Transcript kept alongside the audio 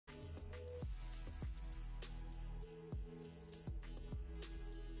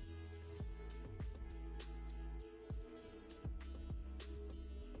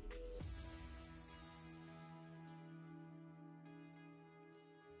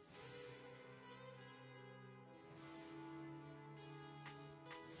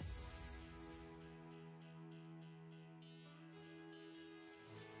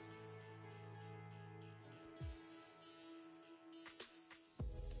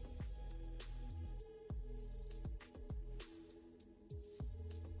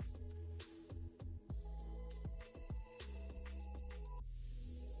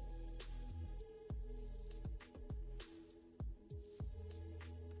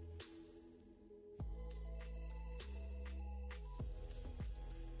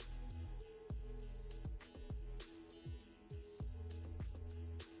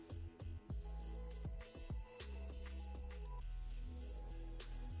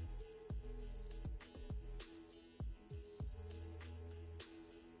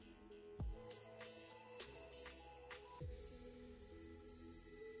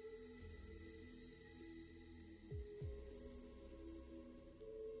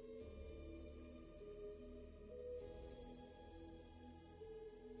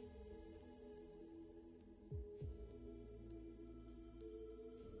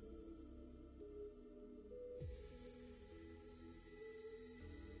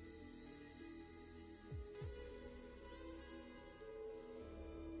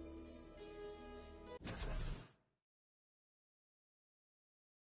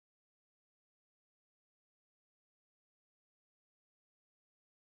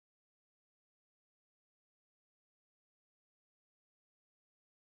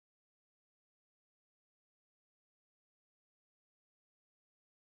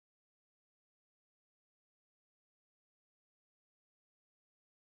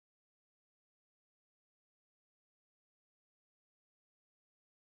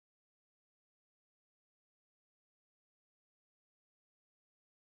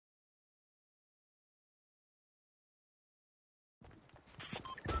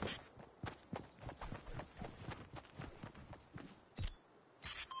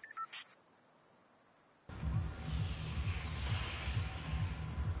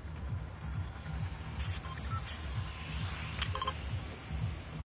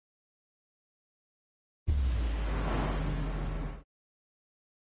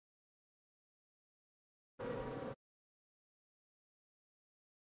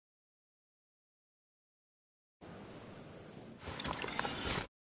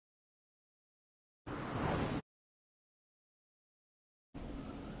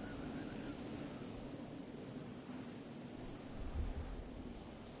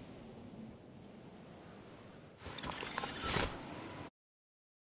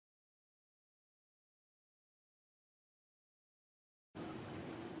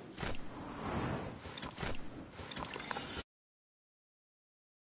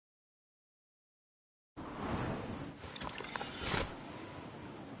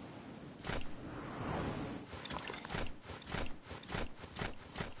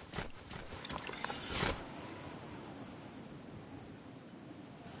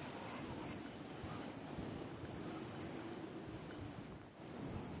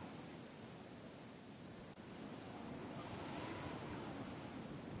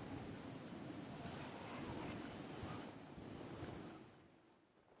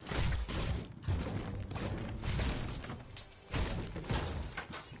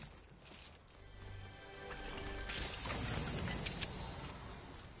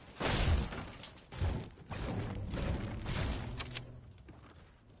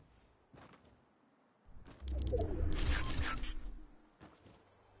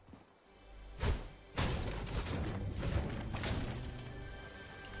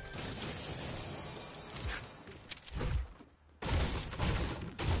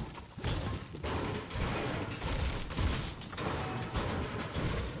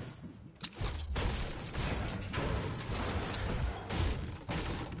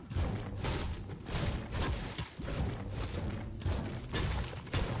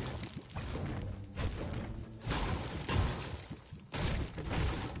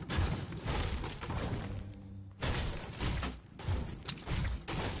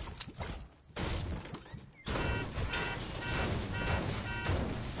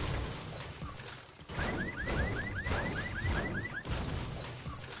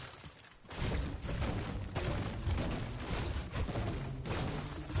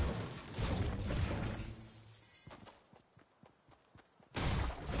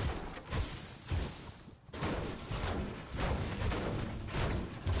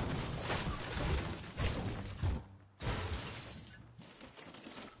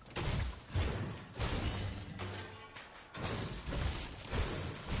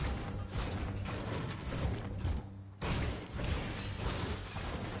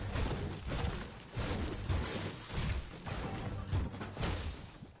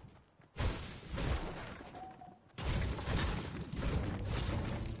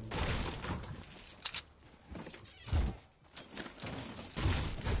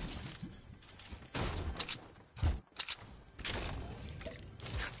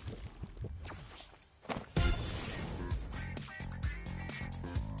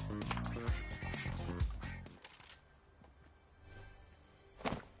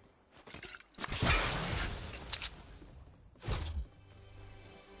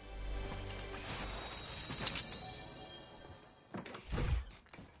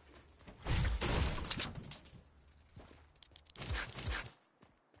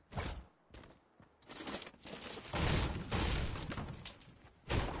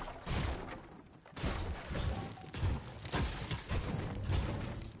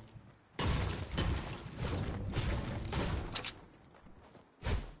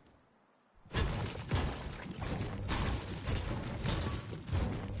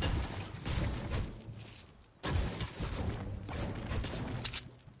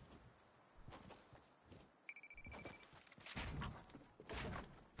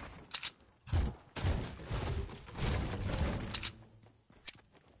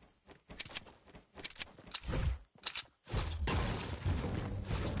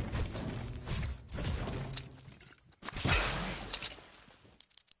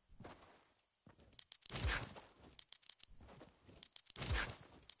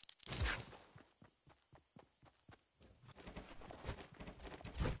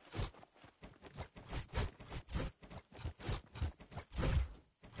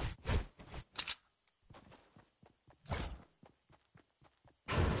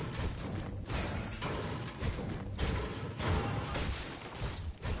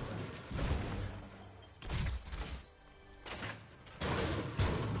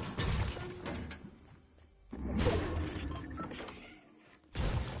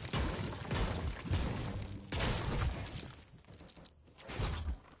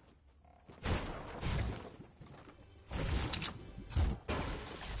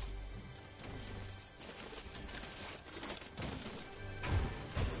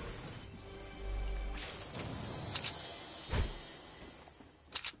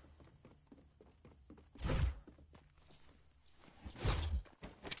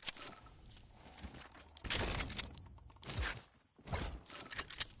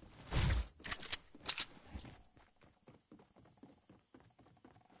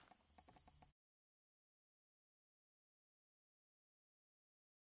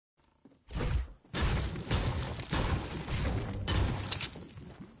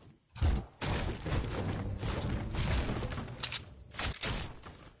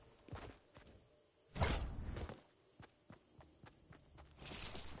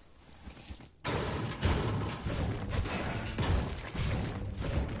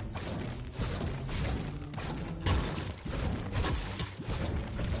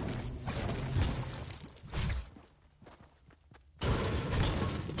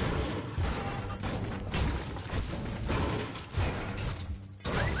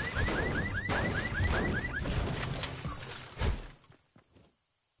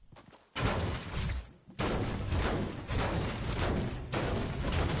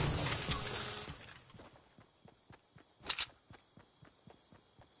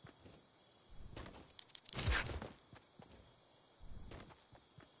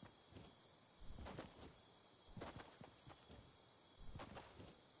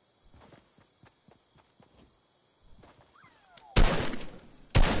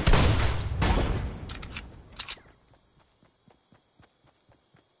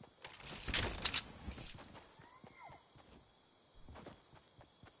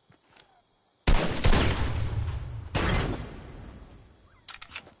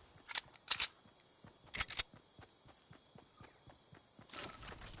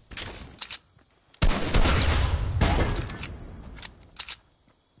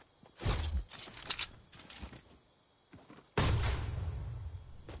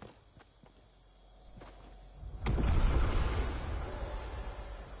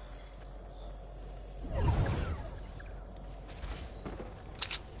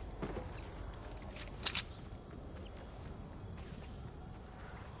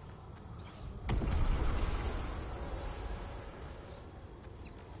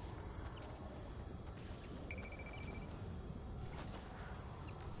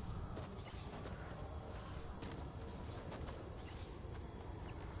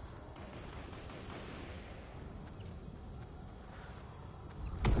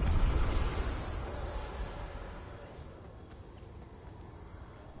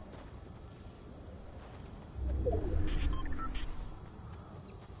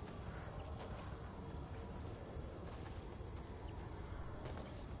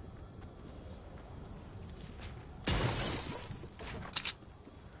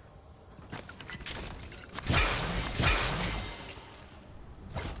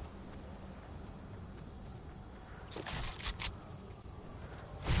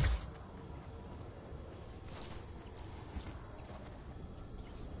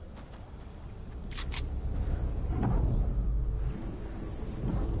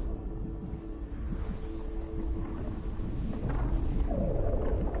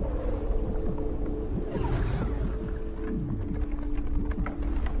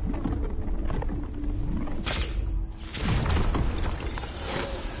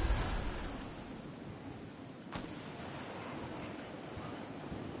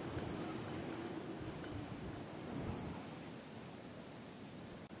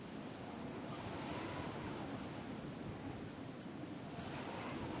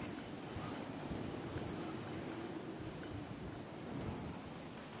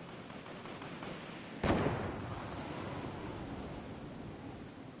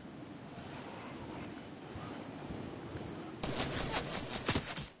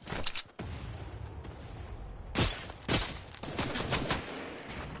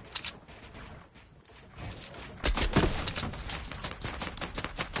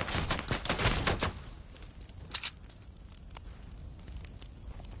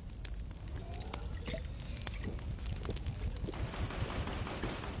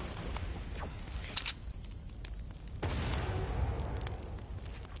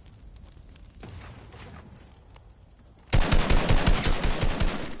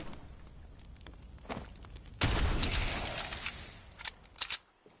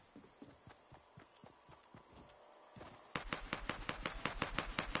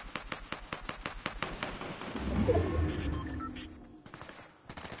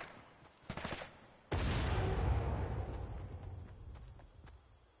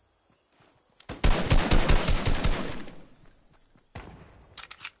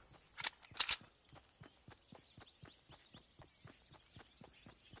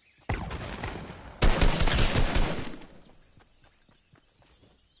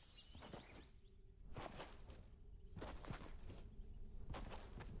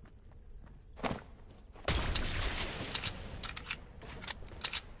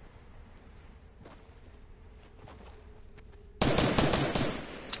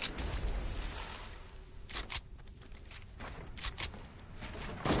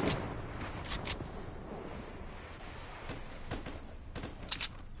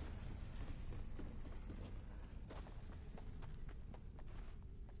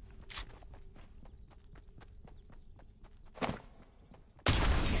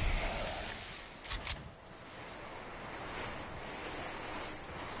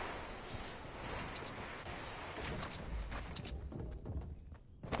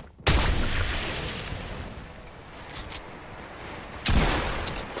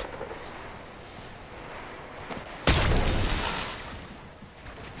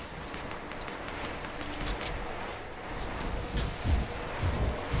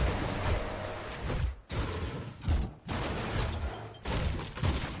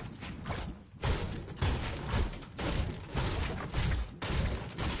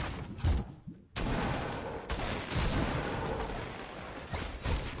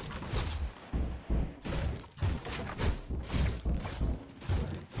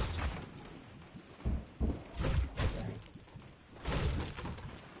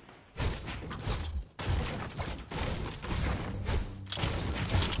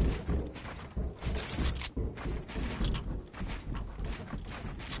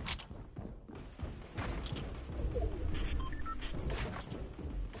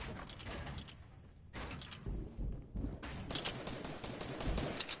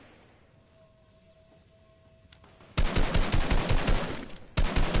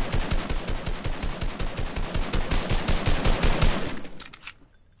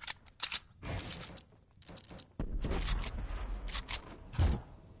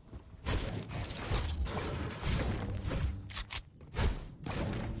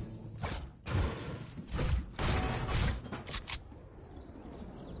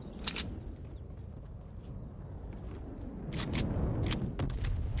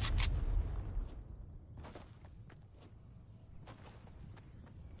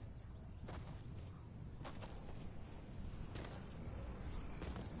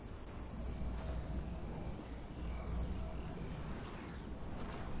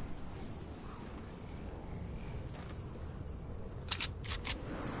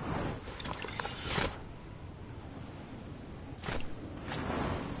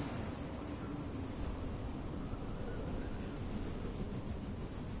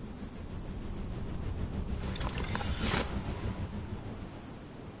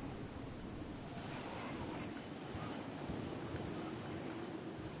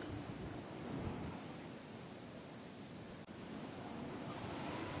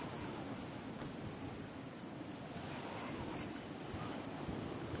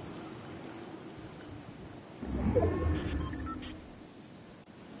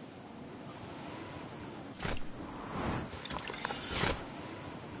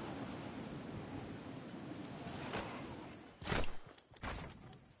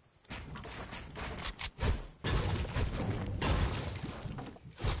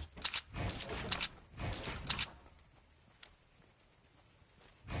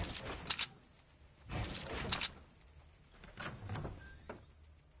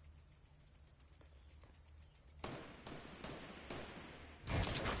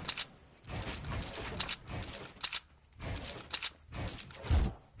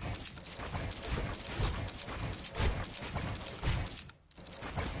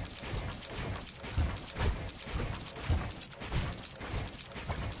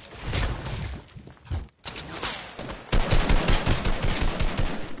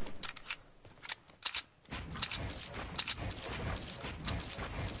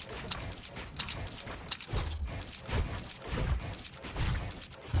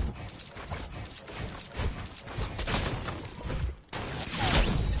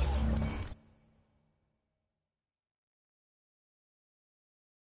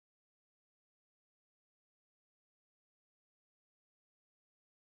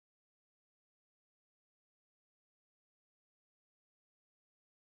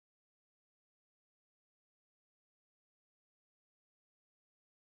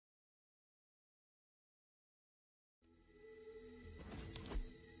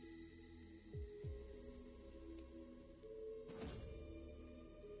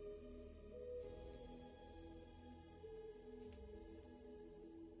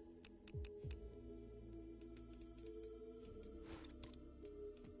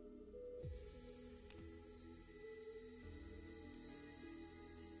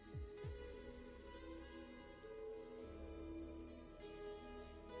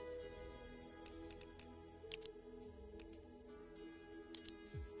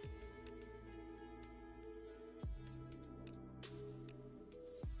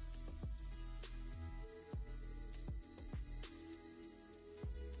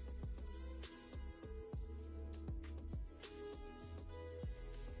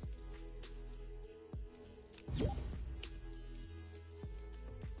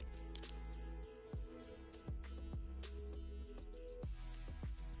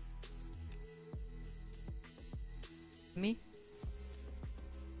Me?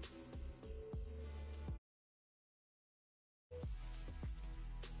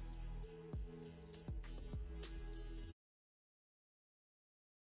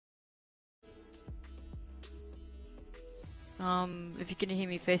 If you can hear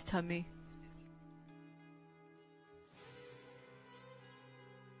me, FaceTime me.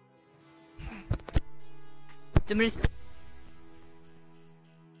 Do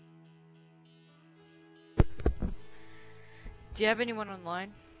you have anyone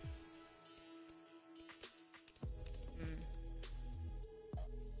online?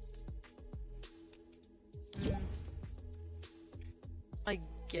 I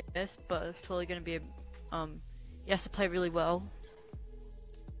guess, but it's probably gonna be he has to play really well.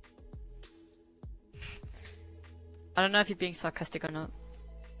 I don't know if you're being sarcastic or not.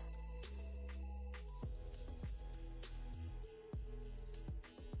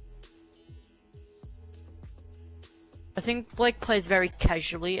 I think Blake plays very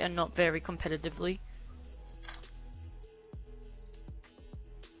casually and not very competitively.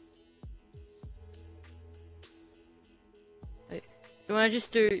 Do I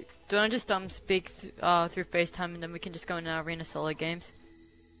just speak through FaceTime and then we can just go in our arena solo games?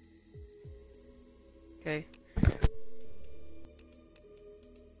 Okay.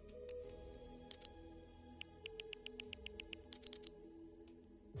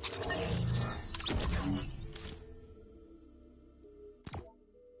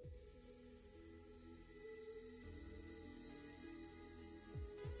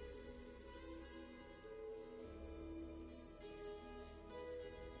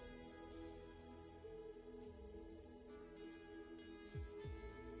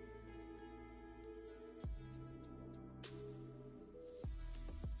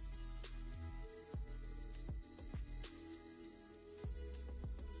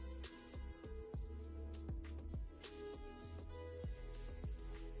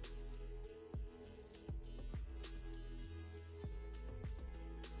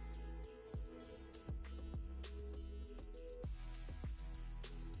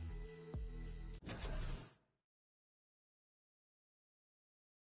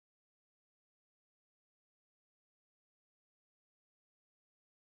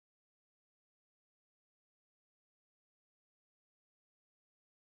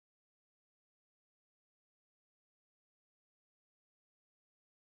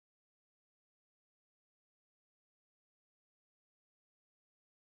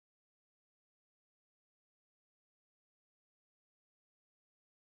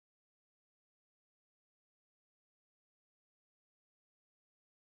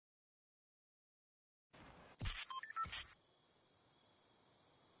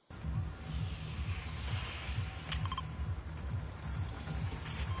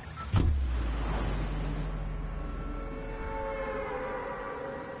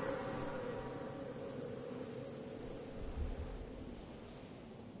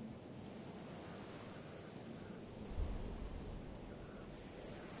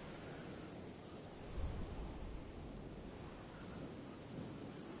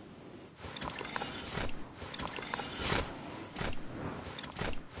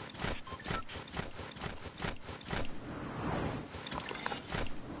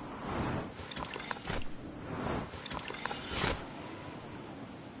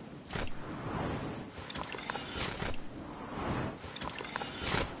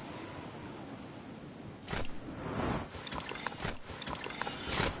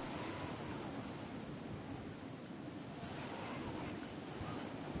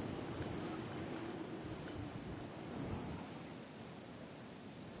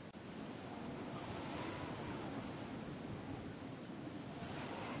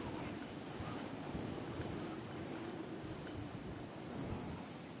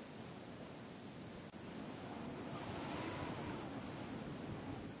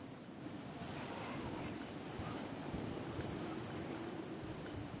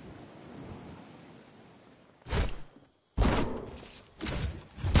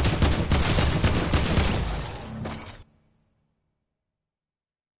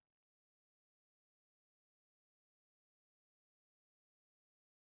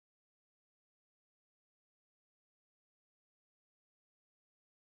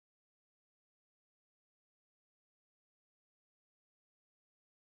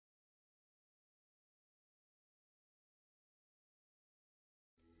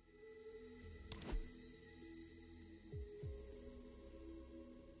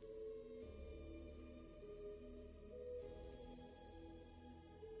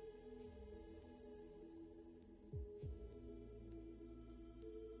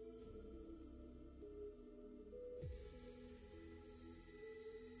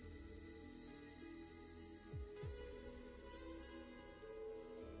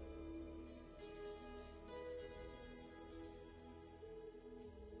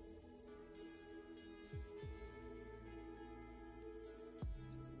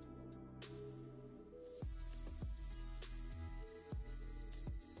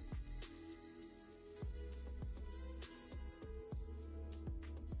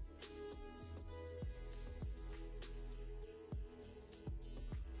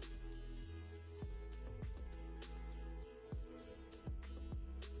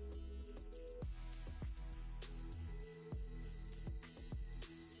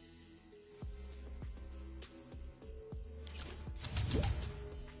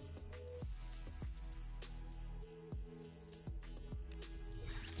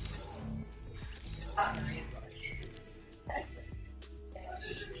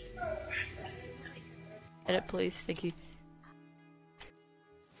 edit, please. Thank you.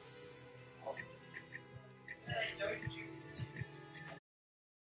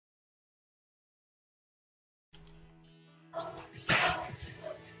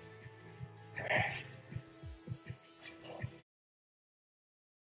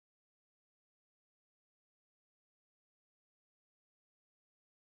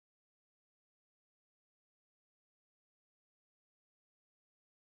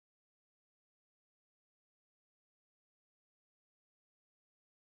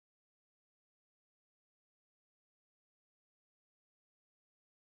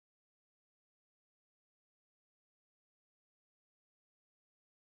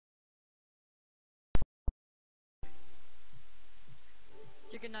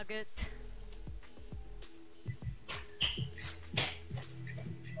 Chicken nugget.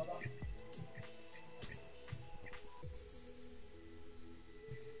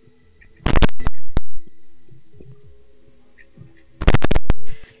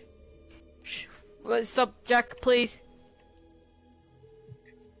 Wait, stop, Jack, please.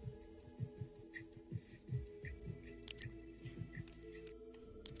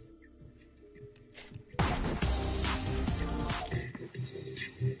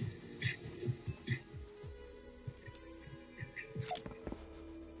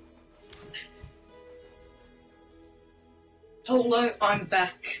 Hello, I'm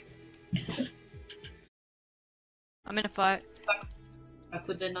back. I'm in a fight. Back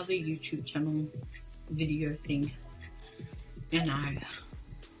with another YouTube channel video thing. You know.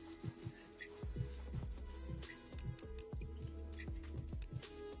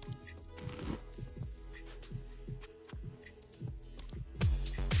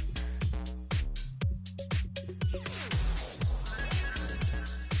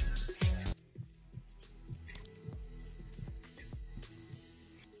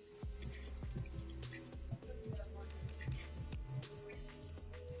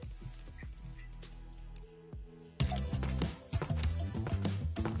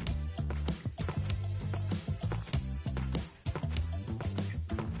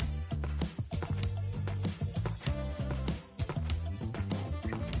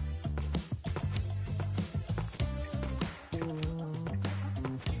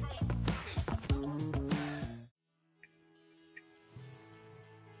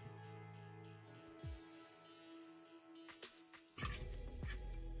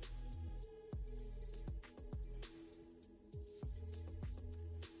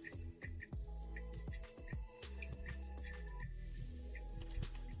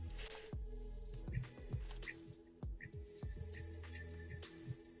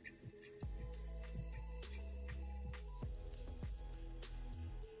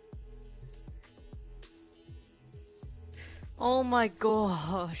 Oh my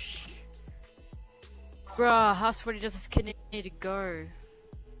gosh. Bruh, how sweaty does this kid need to go?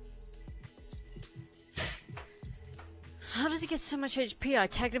 How does he get so much HP? I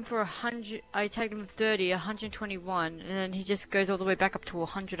tagged him for 100, I tagged him for 30, 121, and then he just goes all the way back up to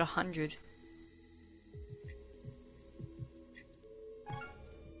 100, 100.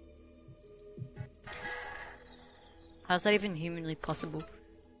 How's that even humanly possible?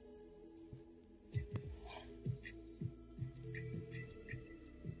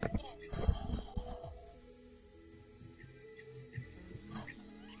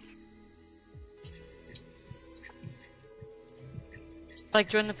 Like,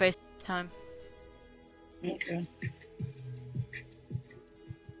 join the FaceTime. Okay.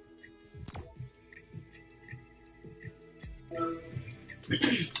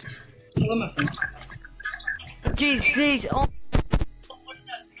 Hello, my friends. Jeez, oh. What is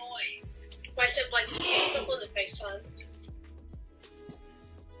that noise? Why so like to put yourself on the FaceTime?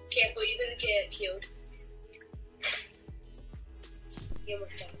 Careful, you're gonna get killed. You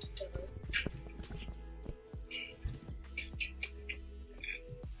almost died, don't worry.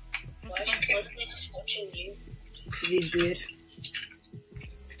 Why is he just watching you? Because he's weird.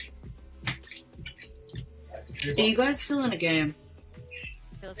 Are you guys still in a game?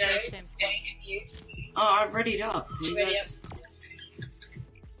 Feels No, face cam squad. you. Oh, I've readied up. You Ready guys...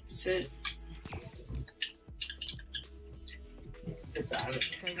 Sit.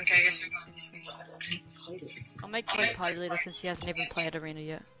 Okay, I'll make Code party leader since he hasn't even played Arena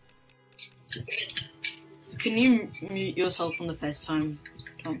yet. Can you mute yourself on the FaceTime,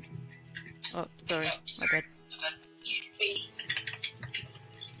 Tom? Oh, sorry, my bad. Wait.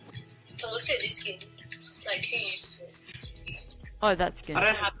 So let's get this skin. Like, who used it? Oh, that skin. I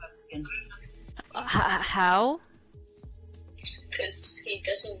don't have that skin. How? Because he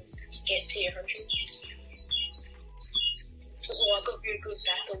doesn't get to 100. Oh, I got very good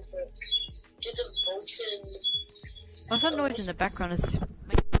back on for it. There's a molten. What's that noise in the background? Is I'm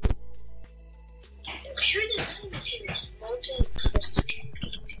sure the name of it is molten crystal.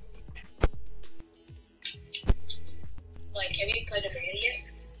 Like, have you played Arena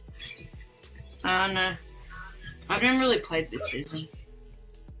yet? No. I haven't really played this season.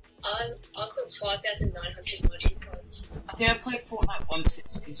 I got 5,990 points. I think I played Fortnite once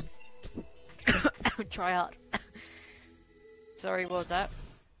this season. try hard. Sorry, what was that?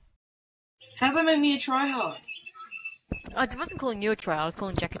 How's that make me a tryhard? I wasn't calling you a tryhard, I was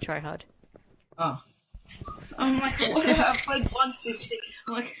calling Jack a tryhard. Oh. I'm like, what? I played once this season.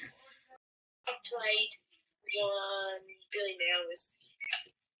 I'm like, I played 1 billion hours.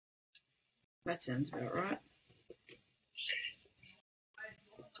 that sounds about right.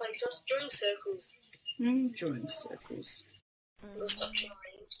 Like, just drawing circles. Drawing circles. We'll stop trying.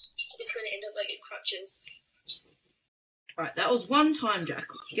 It's going to end up like in crutches. Right, that was one time, Jack.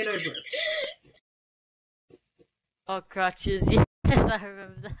 Get over it. Oh, crutches, yes, I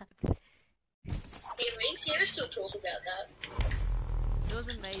remember that. Yeah, me and Sarah still talk about that. It was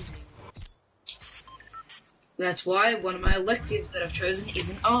amazing. That's why one of my electives that I've chosen is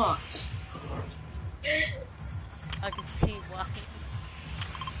an art. I can see why.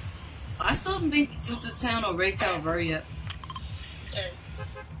 I still haven't been to Tilted Town or Retail Row yet.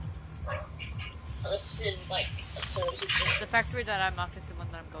 Unless it's in, like, a sort of The factory that I marked is the one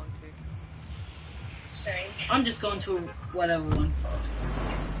that I'm going to. Same. I'm just going to whatever one.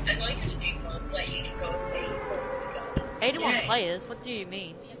 I'm going to the big one where you can go and pay for 81 Yay. players? What do you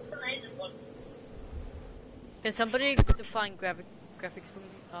mean? It's the random one. Can somebody define graphics from,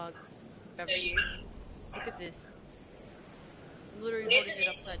 No, graphics? you. Look at this. I'm literally Where's holding it? it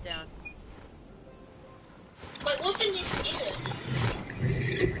upside down. Like, what's in this in it?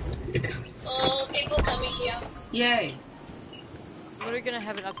 Oh, people coming here. Yay. I'm literally gonna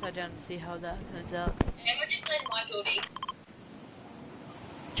have it upside down and see how that turns out. Am I just letting my building?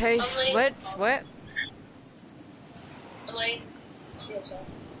 Okay, I'm laying- sweat. I'm like, yeah, sorry.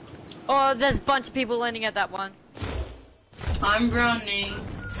 Oh, there's a bunch of people landing at that one. I'm running.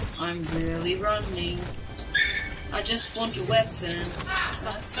 I'm really running. I just want a weapon.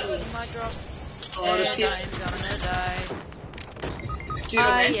 Oh my drop. Oh, And the I'm pistol. gonna die. Dude,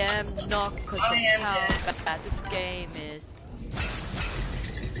 I I'm- am not, cause I am of how dead. bad this game is.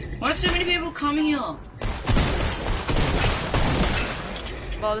 Why are so many people coming here?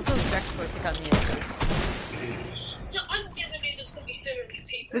 Well, this was Jack's supposed to come here. So I never knew there's gonna be so many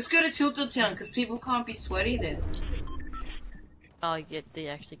people. Let's go to Tilted Town because people can't be sweaty there. Oh, yeah, they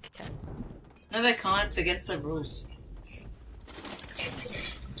actually can. No, they can't. It's against the rules.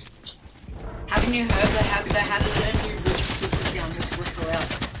 Haven't you heard they had a new rule for Tilted Town? Just whistle out.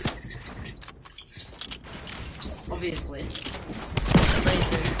 Obviously.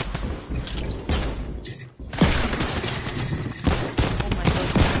 Oh my god.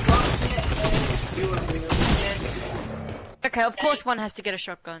 You are really dead. Okay, of course one has to get a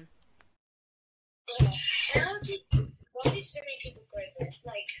shotgun. How did? Why did so many people go there?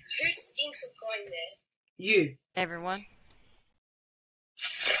 Like, who thinks of going there? You. Everyone.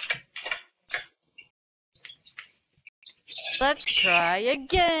 Let's try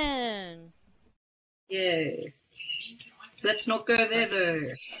again. Yeah. Let's not go there though.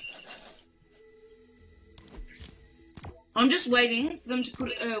 I'm just waiting for them to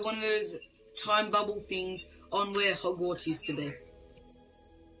put one of those time bubble things on where Hogwarts used to be.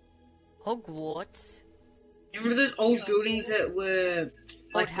 Hogwarts. Remember those old buildings that were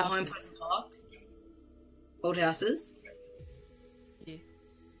like Old behind houses. Pleasant Park? Old houses? Yeah.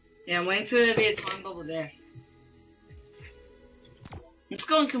 Yeah, I'm waiting for there to be a time bubble there. I'm just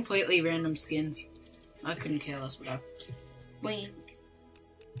going completely random skins. I couldn't care less what I... Wink.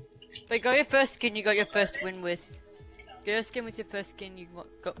 Wait, got your first skin you got your first win with. Get your skin with your first skin you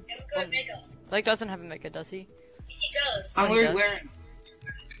got. And go Mega. Blake doesn't have a mecha, does he? He does. I'm he literally does. wearing...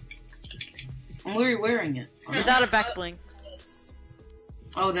 I'm literally wearing it. Without a back bling.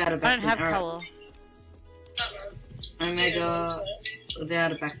 Oh, without a I back don't have bling. color. Omega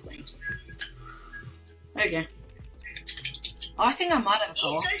without a back bling. Okay. I think I might have a These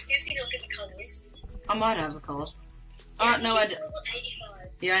color. guys seriously don't get the colours. I might have a color. No, I It's did. level 85.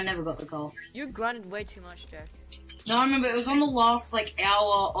 Yeah, I never got the color. You grinded way too much, Jack. No, I remember it was on the last like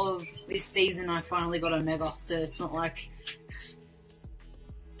hour of this season. I finally got Omega, so it's not like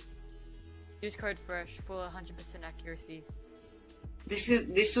Use code fresh for 100% accuracy.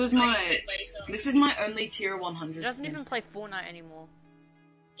 this was I my use it laser. this is my only tier 100. He doesn't skin. even play Fortnite anymore.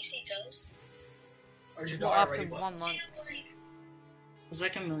 Yes, he does. Where'd you Not die after already, bud? 1 month. There's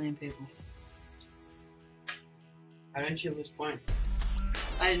like a million people. How didn't you lose points?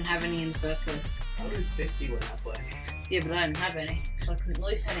 I didn't have any in the first place. I lose 50 when I play. Yeah, but I didn't have any, so I couldn't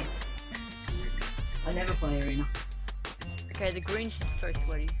lose any. I never play arena. Okay, the green's just so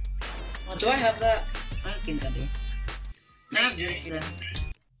sweaty. Oh, do I have that? I don't think I do. No, I have this then. I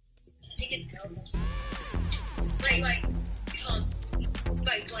think it doubles. Wait, Tom.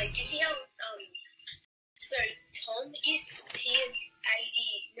 Wait, do you see how, so Tom is tier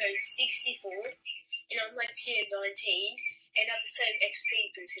 64, and I'm like tier 19, and I'm the same XP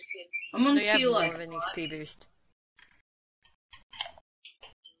boost as him. I'm on So you have tier more like of an XP boost.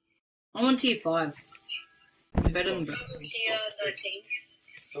 I'm on tier 5. Better than I'm tier 19.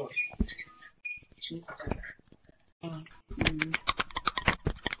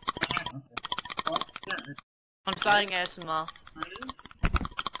 Oh, I'm starting ASMR.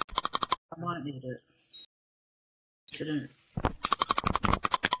 I might need it. Shouldn't. Tom,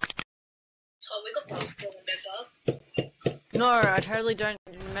 we got basketball, remember? No, I totally don't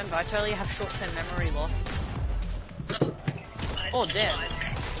remember. I totally have short-term memory loss. Oh, damn.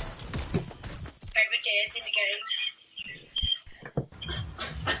 Favorite dance in the game.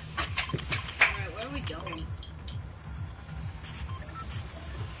 Alright, where are we going?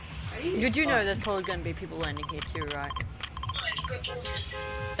 You do know there's probably going to be people landing here too, right? Good balls.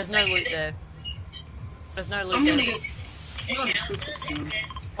 There's no loot there. There's no loot I'm there. gonna get. I'm gonna get Tilted Town.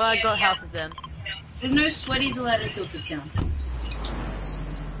 Well, I got houses then. There's no sweaties allowed in Tilted Town. No.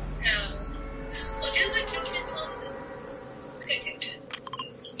 Well, do go Tilted, Tom. Let's go Tilted.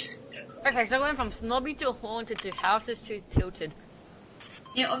 Just go. Okay, so I went from snobby to haunted to houses to tilted.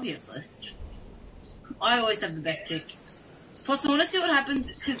 Yeah, obviously. I always have the best pick. Plus, I want to see what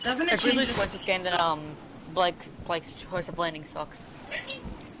happens because doesn't it If we change? lose points this game, then Blake's choice of landing sucks. I think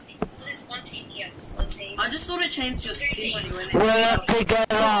there's one team here. It's one team. I just thought it changed your skin when you went in. Work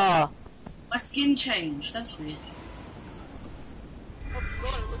together. My skin changed. That's weird. Oh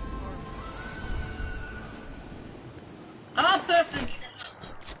god, it looks horrible. Ah, person!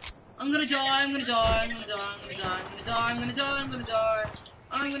 I'm gonna die, I'm gonna die, I'm gonna die, I'm gonna die, I'm gonna die, I'm gonna die, I'm gonna die,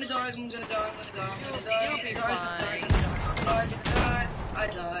 I'm gonna die, I'm gonna die, I'm gonna die, I'm gonna die, I'm gonna die, I'm gonna die, I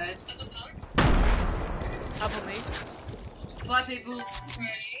died. Up on me. Bye, peoples.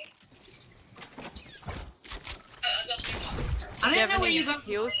 I Do you don't have know where any you got.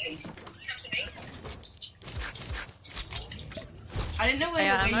 heals? Come to me. I didn't know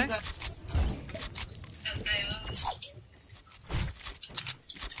where Hey, you ammo? got.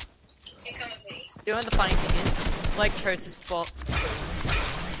 You come with me. You know what the funny thing is? Blake chose this spot.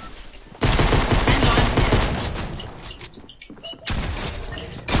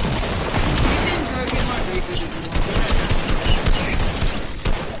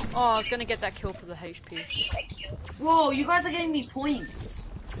 Oh, I was gonna get that kill for the HP. Whoa, you guys are getting me points.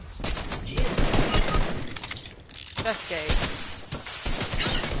 Jeez. That's gay.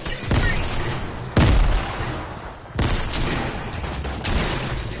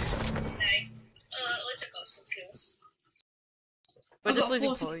 Let's go some kills. We're I've just got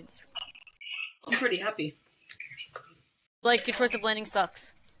losing 40. points. I'm pretty happy. Blake, your choice of landing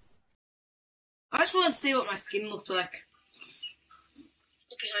sucks. I just want to see what my skin looked like.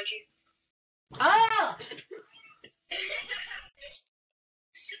 Look behind you. Ah!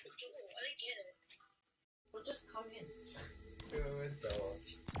 Shut the door. I don't get it. Well, just come in.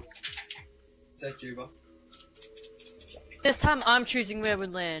 Is that Juba? This time I'm choosing where we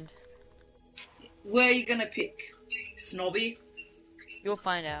land. Where are you gonna pick? Snobby? You'll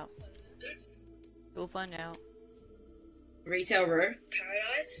find out. You'll find out. Retail Row?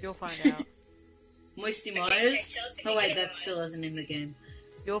 Paradise? You'll find out. Moisty Okay, Myers? tell us if Oh you wait, get that it. still isn't in the game.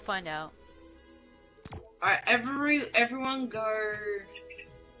 You'll find out. Alright, everyone go...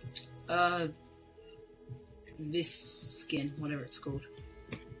 This skin, whatever it's called.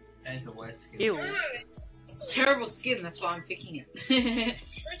 That's the worst skin. Ew. No, It's terrible skin, that's why I'm picking it.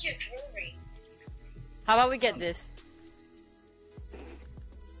 it's like your jewelry. How about we get this?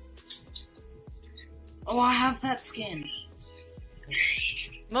 Oh, I have that skin.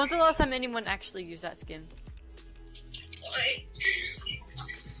 When was the last time anyone actually used that skin? Why?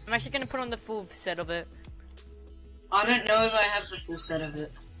 I'm actually gonna put on the full set of it. I don't know if I have the full set of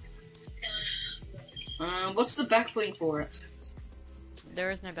it. What's the back bling for it?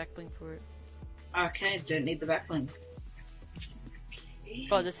 There is no back bling for it. Okay, don't need the back bling.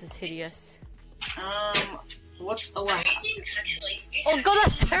 God, this is hideous. What's... Oh, wow. Using actually. Oh god,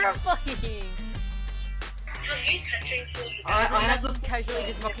 that's terrifying! Tom, use hatching for the I have the full Casually set.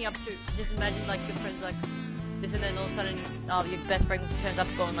 just rocking up to, just imagine like your friends like this and then all of a sudden your best friend turns up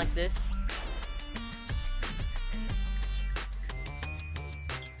going like this.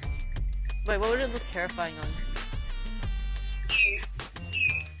 Wait, what would it look terrifying on? you.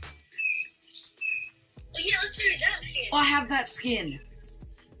 I have that skin.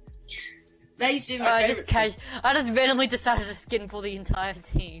 That used to be my I favorite. I just randomly decided to skin for the entire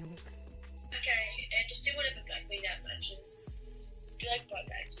team. Okay, and just do whatever like we that matches. Do like butt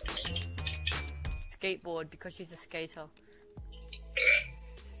bags. Skateboard because she's a skater.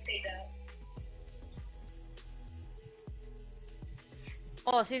 Be that.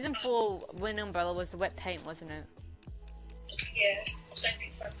 Oh, season 4 Wind Umbrella was the wet paint, wasn't it? Yeah, same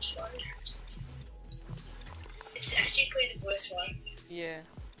thing for this one. It's actually probably the worst one. Yeah.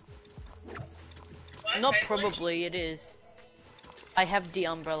 My Not favourite one- probably, it is. I have the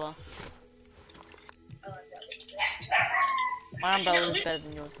umbrella. I like that one best. My umbrella is better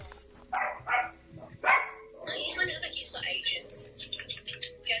than yours. I use one that I've used for ages.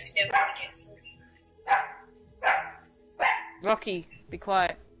 Guess never gonna guess. Rocky, be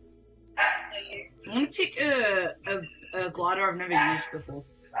quiet. I'm gonna pick a glider I've never used before.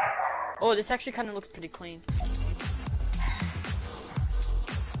 Oh, this actually kind of looks pretty clean.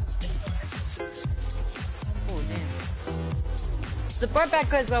 Oh, damn. The bright bag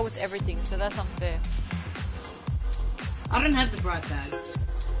goes well with everything, so that's unfair. I don't have the bright bag.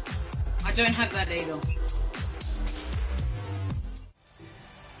 I don't have that either.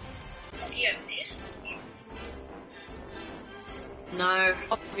 Do you have this? No.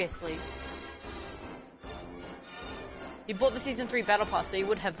 Obviously. You bought the Season 3 Battle Pass, so you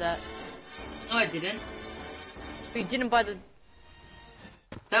would have that. No, I didn't. But you didn't buy the...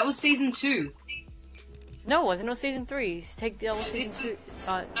 That was season 2. No, it wasn't. It was Season 3. Take the other No, this Season 2.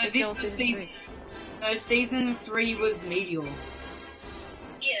 No, take the this other was Season season. 3. No, season 3 was Meteor.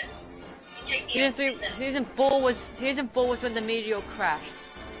 Yeah. You take the Season outs 3, in there. Season 4 was when the meteor crashed.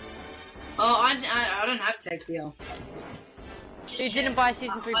 Oh, I don't have Take the L. Just So you check. didn't buy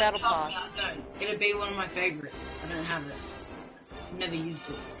Season 3 Battle Trust me, Pass. I don't. It'd be one of my favorites. I don't have it. Never used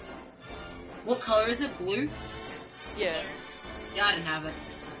it. What color is it? Blue? Yeah. Yeah, I didn't have it.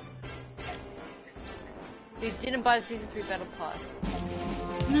 You didn't buy the Season 3 Battle Pass.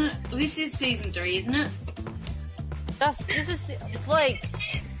 No, this is season 3, isn't it? This is Flake.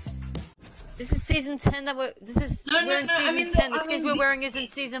 This is Season 10 that we're No, we're in no, I Season mean 10. the- The I skins mean we're this- wearing is in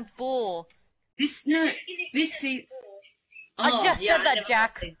Season 4. This no, This skin is this season se- 4. I just said that, never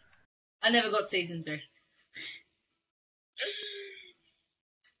Jack. got I never got season 3.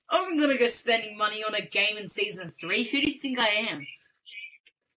 I wasn't gonna go spending money on a game in season 3. Who do you think I am?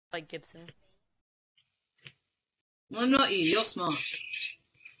 Like Gibson. Well, I'm not you. You're smart.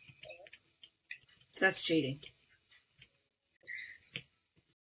 So that's cheating.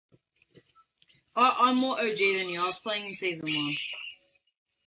 I'm more OG than you. I was playing in season 1.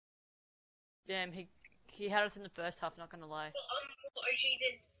 Damn, he had us in the first half. Not gonna lie. Well, I'm more OG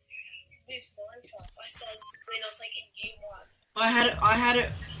than with Minecraft. I started when I was like in year 1. I had it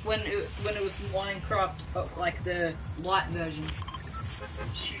when it was Minecraft, like the light version.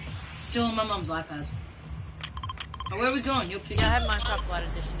 Still on my mum's iPad. Oh, where are we going? You're picking. Yeah, I have Minecraft Light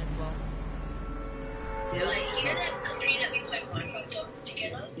Edition as well. Yeah, Like, you know that company that we played Minecraft on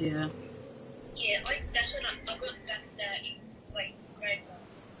together? yeah. Yeah, that's when I got back that in like grade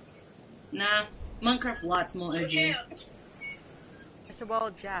 1. Nah, Minecraft Lite's more Watch OG. out! I said, well,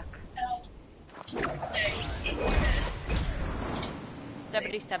 Jack. No, it's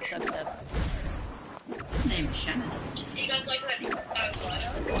Steppity step step step. His name is Shannon. you guys like that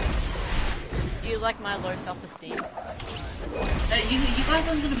glider? Do you like my low self-esteem? You guys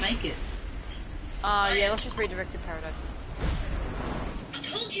aren't gonna make it. Yeah, let's just redirect to Paradise. I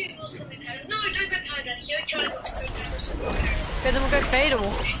told you it was going to be Paradise. No, don't go Paradise. You're trying not to go Paradise. It's not Paradise. Okay, then we'll go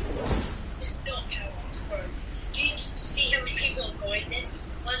Fatal. It's not Paradise, bro. Do you see how many people are going there?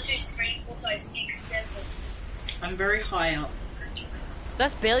 1, 2, 3, 4, 5, 6, 7. I'm very high up.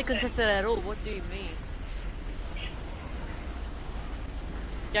 That's barely contested at all. What do you mean?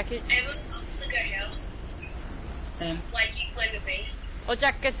 Jacket? Everyone's up to the go house. Sam. Like you play with me. Oh,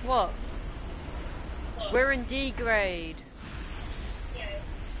 Jack, guess what? What? We're in D grade. Yeah.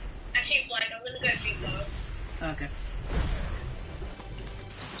 Actually, like, I'm gonna go big though. Okay.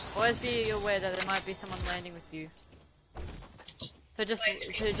 Always be aware that there might be someone landing with you. So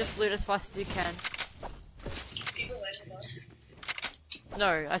just loot as fast as you can. People went with us.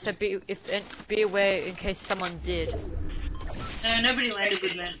 No, I said be aware in case someone did. No, nobody landed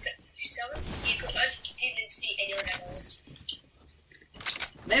with me. Someone? Yeah, because I didn't see anyone at all.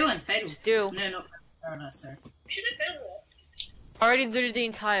 They weren't fatal. Still, No, not Paradise, sorry. Should have been more. I already looted the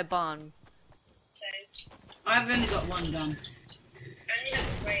entire barn. So, I've only got one gun. I only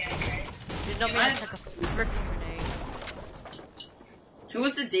have a grey AK. Did not mean to take a freaking grenade. Who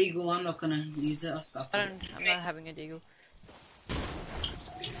wants a deagle? I'm not gonna use it. I'll stop. I'm not having a deagle.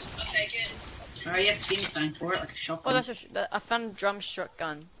 I'll take it. Alright, you have to give me something for it, like a Oh, shotgun. that's I found a drum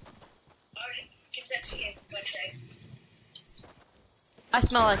shotgun. Alright, give that to him. My tray. I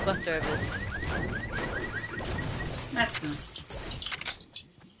smell like leftovers. That's nice.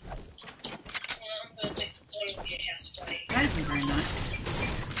 I'm gonna take the bottom of your house plate. That isn't very nice.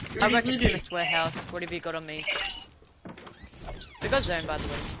 I Really reckon good. Chemist Warehouse. What have you got on me? We got zone, by the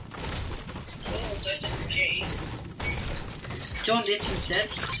way. Oh, those are G. Do you want this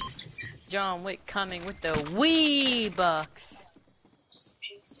instead? John Wick coming with the Wii bucks.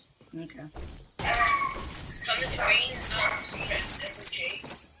 Okay. Thomas Green, Express SMG.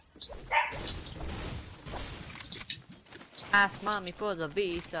 Ask mommy for the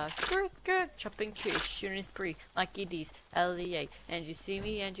visa. Skirt, skirt, chopping trees, shooting spree, like EDs, LEA, and you see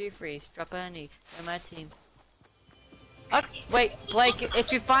me and you freeze. Drop a knee, you're my team. Oh, wait, Blake,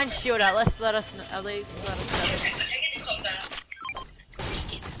 if you find shield out, let us know, at least let us know. Okay, I'm taking the combat.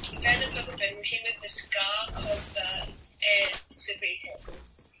 Found a purple bang machine with the Scar, combat, and super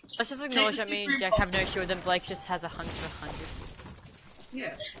impulses. Let's just acknowledge that me and Jack have no shield and Blake just has 100.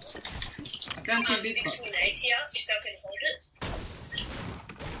 Yeah. I found two big 6 pots. grenades here, if I can hold it.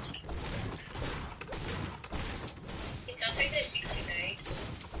 If I'll take those 6 grenades.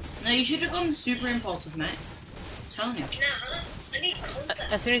 No, you should have gone super impulses, mate. I'm telling you. Nah, I need combat.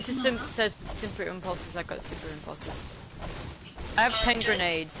 As soon as the sim says super impulses, I got super impulses. I have 10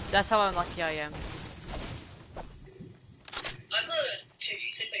 grenades. That's how unlucky I am. I got 2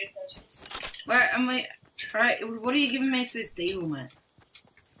 super impulses. Where am I? Alright, what are you giving me for this deal, mate?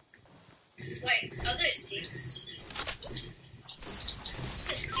 Wait, are those sticks?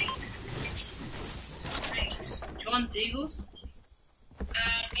 Those sticks? Thanks. Do you want deagles?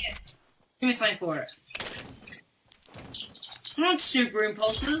 Yeah. Give me something for it. I want super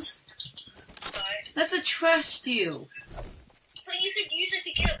impulses. Bye. That's a trash deal. But you could use it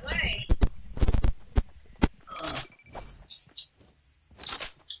to get away. Ugh.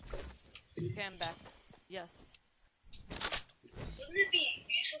 Okay, I'm back. Yes. Wouldn't it be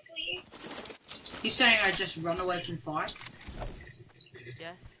useful for you? You saying I just run away from fights?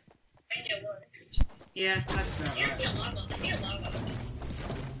 Yes. I get one. Yeah, that's about See, I see right. a lava. I see a lava.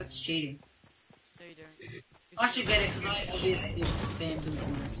 That's cheating. No, you don't. I should get it because I obviously spam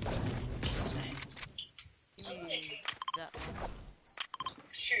buildings. Give me that one.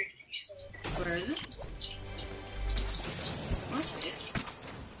 Shoot, you saw it. Where is it? What's it?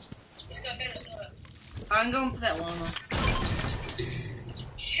 It's got better stuff. I'm going for that llama.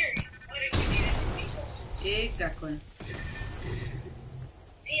 Shoot, why don't you do this in impulses? Yeah, exactly.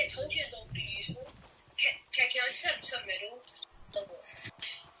 See, I told you it would be useful. Can I just have some metal? Double.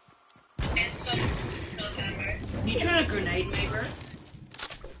 And some snuff ammo. You trying to grenade me, bro?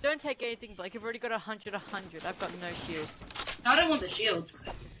 Don't take anything, Blake. You've already got 100. I've got no shield. I don't want the shields.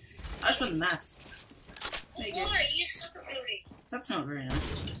 I just want the mats. There you go. Why? You suck at building. That's not very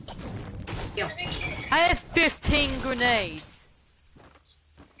nice. Yeah. I don't care. I have 15 grenades.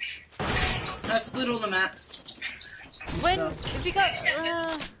 I split all the mats. and When stuff. if you got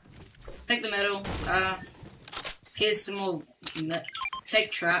Take the metal. Here's some more.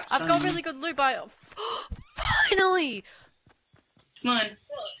 Take traps. I've got really good loot by finally. It's mine.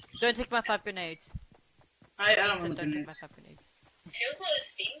 What? Don't take my 5 grenades. I don't Said want the don't take grenades. my 5 grenades. Hell no, it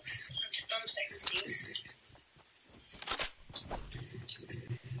stinks. I'm taking stinks.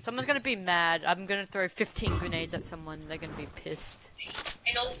 Someone's gonna be mad. I'm gonna throw 15 grenades at someone. They're gonna be pissed.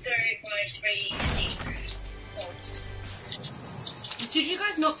 And I'll throw my 3 stinks. Bombs. Did you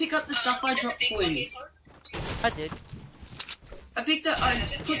guys not pick up the stuff I There's a dropped big for one you? here, Tom. I did. I put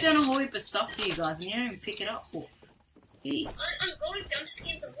down a whole heap of stuff for you guys, and you didn't even pick it up for. Jeez. I'm going to. I'm just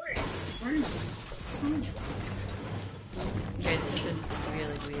getting some wood. Where is it? Oh, Okay, this is just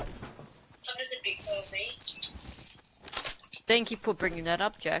really weird. I'm just a big boy of me. Thank you for bringing that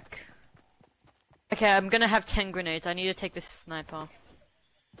up, Jack. Okay, I'm gonna have 10 grenades. I need to take this sniper.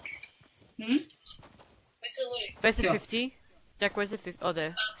 Hmm? Where's the loot? Where's the Yeah. 50? Jack, where's the 50? Oh,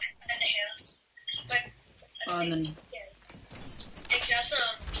 there. At the house. But, And then yeah. And just,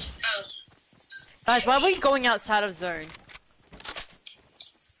 Guys, why are we going outside of zone?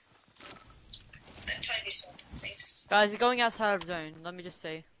 I'm trying to do something. Thanks. Guys, you're going outside of zone. Let me just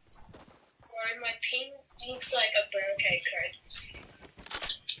say. Bro, my ping looks like a barricade code.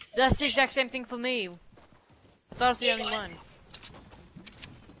 That's the exact same thing for me. I thought I was the only one.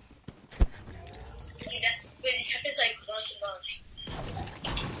 See that? Wait, this happens like once a month.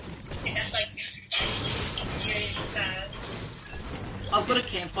 And that's like really bad. I've got a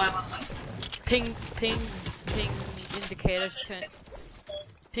campfire. By the way. Ping indicator.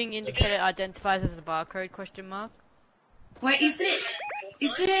 Ping indicator identifies as the barcode? Question mark. Wait, is it?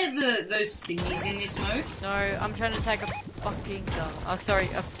 Is there those thingies in this mode? No, I'm trying to take a fucking gun. Oh, sorry,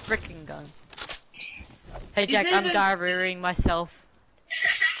 a freaking gun. Hey Jack, there I'm those- diarrheaing myself.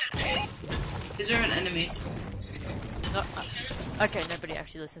 Is there an enemy? No, okay, nobody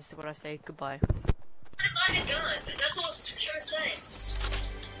actually listens to what I say. Goodbye. I find a gun. That's what I was trying to say.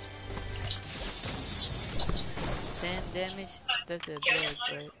 10 damage. That's a bird,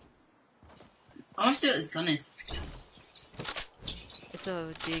 right? I want to see what this gun is. It's a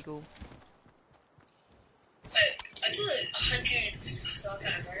deagle. Wait, I feel like 100 stock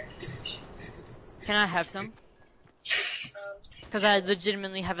ammo. Can I have some? Because I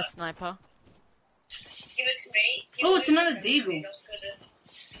legitimately have a sniper. Give it to me. Oh, it's another deagle. I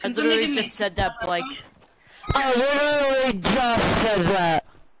Can somebody literally give me just said that, Blake. I literally just said that.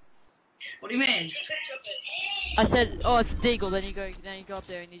 What do you mean? I said, oh, it's a deagle. Then you go up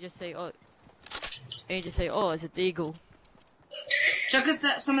there and you just say, oh, it's a deagle. Chuck us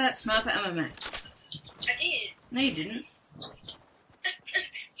some of that sniper ammo, man. I did. No, you didn't.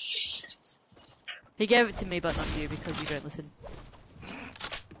 He gave it to me, but not you because you don't listen.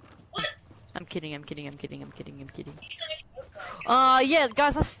 What? I'm kidding. I'm kidding. You Yeah,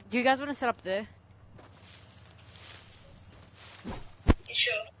 guys. Do you guys want to set up there?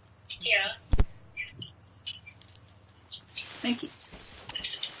 sure? Yeah. Thank you.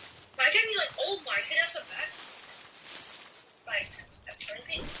 But I can be like, oh my, can I have some back? Like, a turn.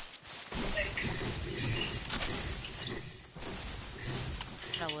 Thanks.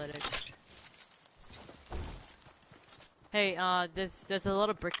 Analytics. Hey, there's a lot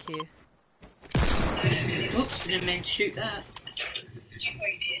of brick here. Oops, didn't mean to shoot that. You know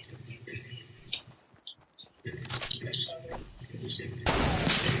you did. I'm sorry.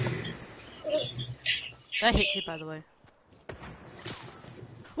 That hit you, by the way.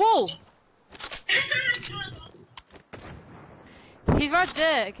 Whoa! He's right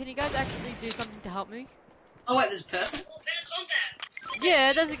there. Can you guys actually do something to help me? Oh wait, there's a person? Oh, better combat.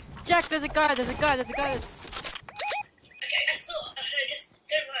 Yeah, there's a guy. Okay, I saw. Just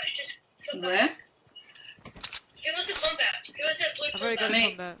don't rush. Just come back. Where? Who wants to combat? Who wants to blue I've already combat? got a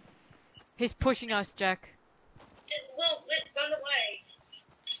Me. combat. He's pushing us, Jack. Well, run away.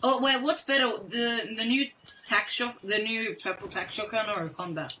 Oh wait, what's better, the new tac shot, the new purple tac shotgun, or a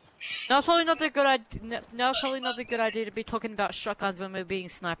combat? Now it's probably not the good idea. Now it's probably not the good idea to be talking about shotguns when we're being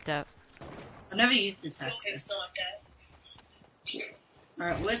sniped at. I've never used the tac. Don't think so like that.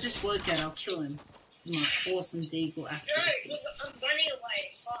 Alright, where's this bloke at? I'll kill him. My awesome deagle No, accuracy. I'm running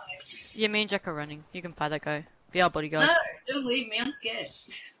away. Bye. Yeah, me and Jack are running. You can fight that guy. Be our bodyguard. No, don't leave me. I'm scared.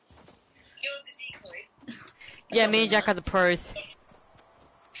 You're the decoy. Yeah, me and Jack are the pros.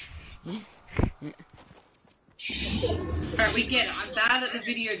 Alright, we get it. I'm bad at the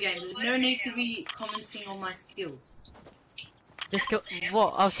video game. There's no need to be commenting on my skills. Your skill.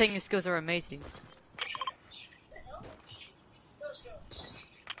 What? I was saying your skills are amazing. No, it's not. It's just...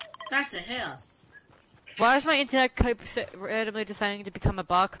 That's a house. Why is my internet code randomly deciding to become a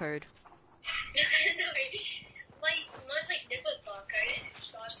barcode? no, mine's like never barcode and it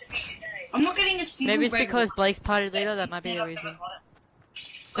starts to be today. I'm not getting a single Maybe it's red because one. Blake's party leader. That might be the reason.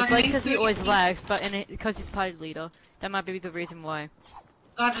 Guys, Because Blake I'm says he getting always 30 lags, but because he's party leader, that might be the reason why.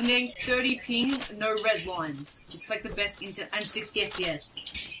 Guys, I'm getting 30 ping, no red lines. It's like the best internet, and 60 FPS.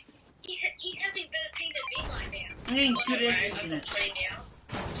 He's having better ping than me right now. I'm getting good Right, as I'm internet. 20 now.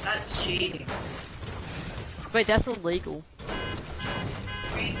 That's cheating. Wait, that's illegal.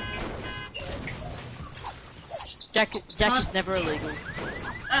 Jack is never illegal.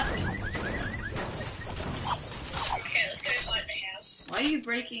 Ah, Okay, let's go find the house. why are you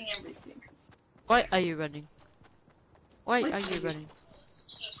breaking everything? Why are you running? Why Wait, are you running?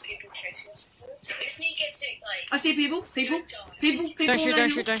 Those people chasing us. We just need to get to, like... I see people. People. Don't shoot, on don't the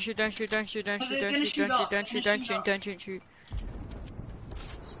shoot, hill. don't shoot, don't shoot, don't shoot, don't Oh, shoot, they're don't gonna shoot, shoot don't shoot, us. don't shoot, They're don't gonna shoot, don't shoot shoot, shoot.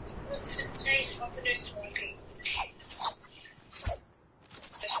 Today's fucking no smoking.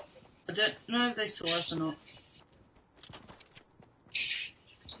 I don't know if they saw us or not.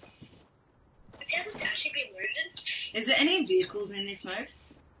 The house has actually been looted. Is there any vehicles in this mode?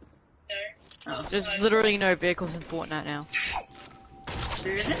 No. Oh, There's literally no vehicles in Fortnite now.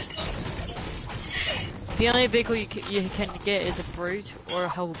 there isn't? The only vehicle you can get is a brute or a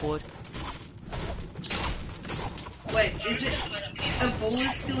hoverboard. Wait, is it a bullet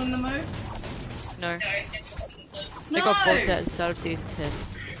still in the mode? No, No, definitely not. they got bullets at the start of season 10.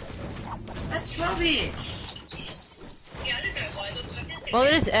 That's rubbish. Yeah, I don't know why. Look, I think Well,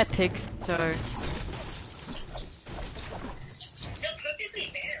 it is epic, so they're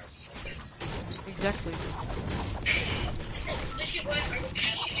perfectly balanced. exactly. Literally, why are we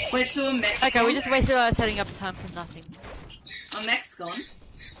Wait, so a Mexican? Okay, we just wasted our setting up time for nothing. A Are Max gone? No,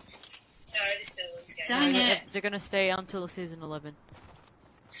 this still is going. Dang it. They're gonna stay until season 11.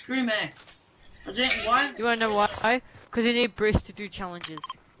 Screw Max. I don't, why? You wanna know why? Because you need Bruce to do challenges.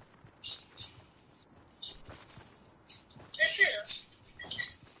 That's it.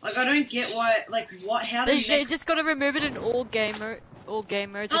 Like, I don't get why, like, what, how did They Max... just gotta remove it in all game modes. Except Oh for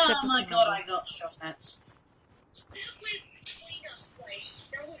my Tornado. god, I got shot at. That went between us, like,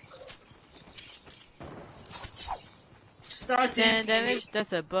 that was cool. Start 10 dancing. damage,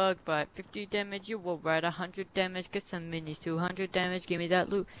 that's a bug, but 50 damage, you will ride 100 damage, get some minis, 200 damage, give me that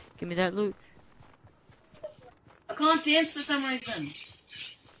loot, give me that loot. I can't dance for some reason.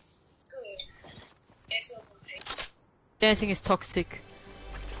 Good. Excellent. Dancing is toxic.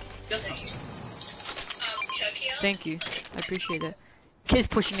 Just not. Tokyo? Thank you, I appreciate that. Kids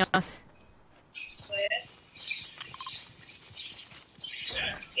pushing us. Where?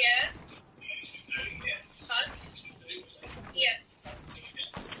 Yeah? Huh? Yeah.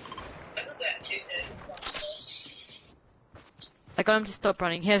 I could go at 2:30. I got him to stop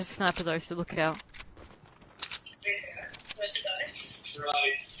running. He has a sniper though, so look out. Where's the guy?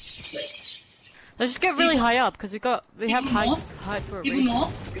 Let's just get really high up, because we have People height north? for a People reason.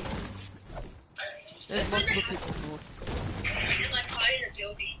 north? There's multiple people north. Like hiding in a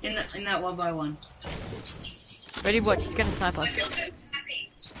building. In that one by one. Ready, watch, he's gonna snipe I us. feel so happy.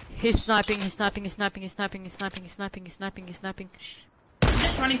 He's sniping, he's sniping, he's sniping, he's sniping, he's sniping, he's sniping, he's sniping, he's sniping. I'm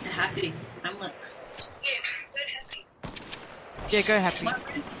just running to Happy. I'm like, Yeah, good happy. Yeah, go happy. my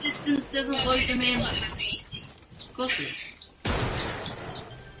distance doesn't load them in. Like happy. Of course it is.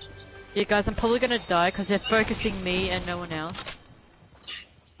 Yeah, guys, I'm probably gonna die because they're focusing me and no one else.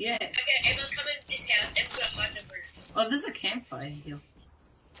 Yeah. Okay, everyone come in this house and we're gonna hide the roof. Oh, there's a campfire here.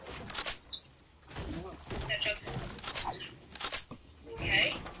 No joke.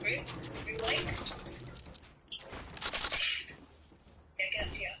 Okay, roof, lake. Yeah, get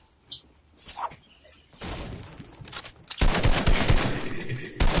up here.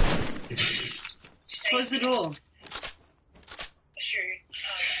 Close the door. Sure.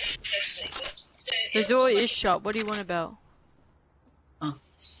 That's really good. So The door is shut. What do you want about?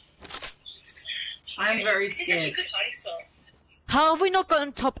 I'm very This is actually a scared. good hiding spot. How have we not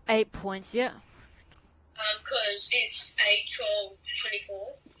gotten top 8 points yet? Cause it's 8, 12, 24.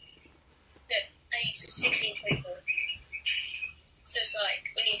 No, 8, 16, 24. So it's like,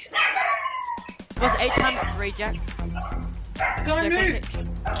 we need some. What's 8 times 3, Jack? I can't Jack, move!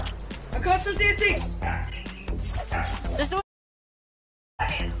 I can't stop dancing! There's no-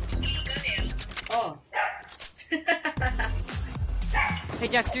 Oh. Hey,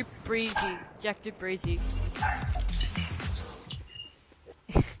 Jack, do breezy. Jack, do breezy.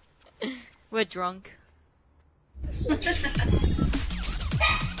 We're drunk.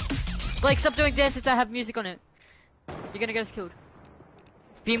 Blake, stop doing dances that have music on it. You're gonna get us killed.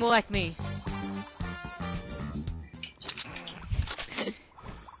 Be more like me. Rick,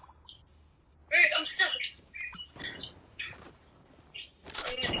 I'm stuck.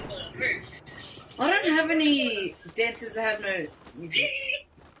 I'm gonna go on Rick. I don't have any dances that have no music.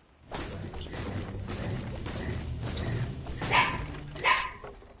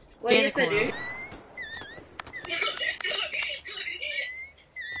 Well, In the yes I do. corner.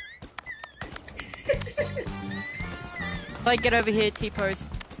 Blake, get over here, T-pose.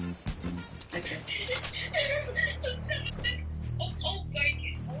 Okay. I'll break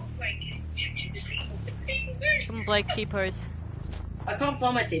it. I'll break it. Come on, Blake, T-pose. I can't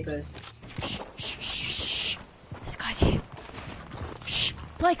find my T-pose. Shh, shh, shh, shh. This guy's here. Shh.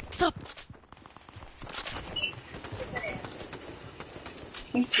 Blake, stop.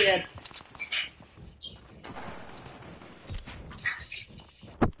 I'm scared.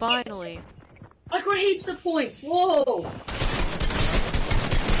 Finally. I got heaps of points. Whoa!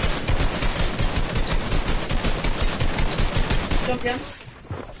 Jump down.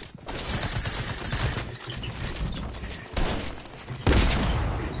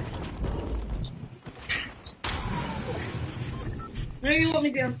 No, you want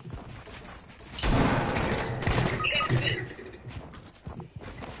me down.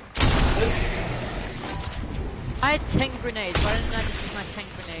 I had 10 grenades. Why didn't I just use my 10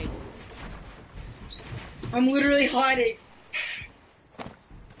 grenades? I'm literally hiding.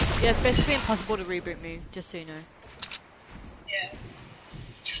 Yeah, it's basically impossible to reboot me, just so you know. Yeah.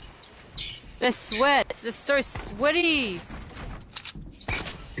 They're sweats. They're so sweaty.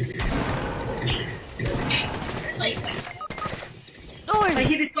 It's like, No! I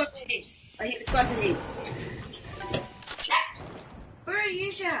hit this guy for heaps. I hit this guy for heaps. Where are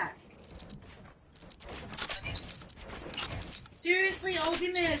you, Jack? Seriously, I was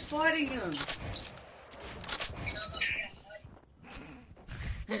in there fighting him.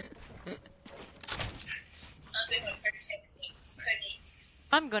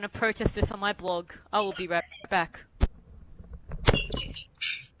 I'm gonna protest this on my blog. I will be right back.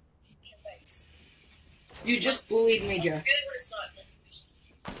 You just bullied me, Joe.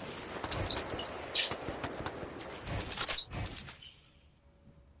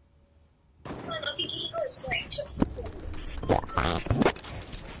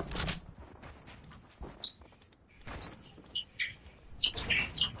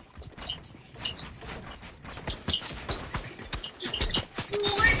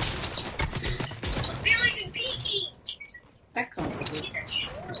 That can't be good.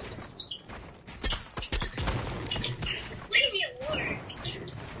 Leave me alone.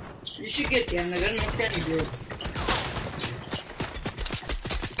 You should get them. They're gonna knock down your goods.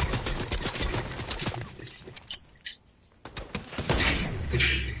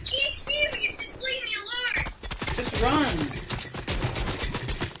 Are you serious? Just leave me alone. Just run.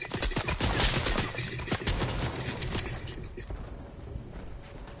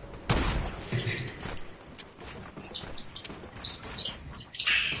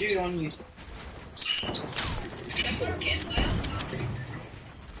 Dude on you.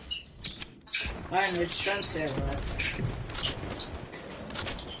 I know, just trying to stay alive.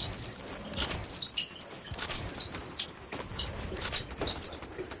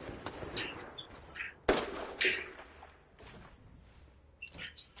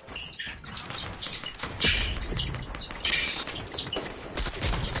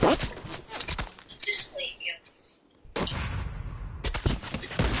 Just leave me alone.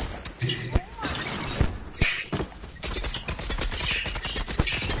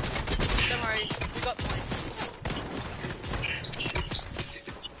 Don't worry, we got points.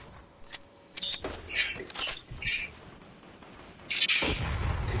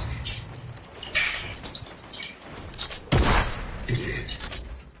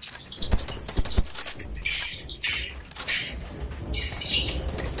 Just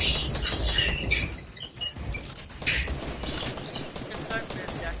don't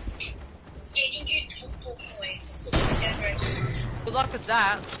move, Jack. Getting you top 4 points. Good luck with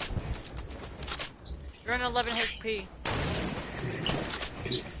that. You're on 11 HP.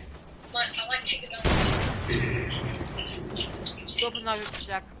 I like chicken nuggets. Go for nuggets,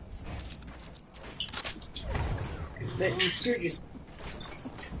 Jack. But you screwed yourself.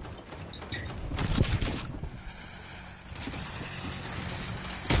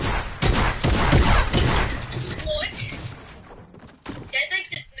 What? That like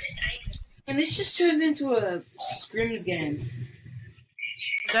the best angle. And this just turned into a scrims game.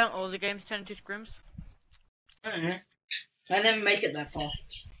 Don't all the games turn into scrims? I don't know. I never make it that far.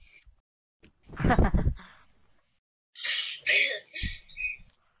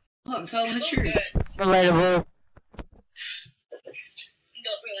 Oh, I'm telling the Not truth. good. Relatable.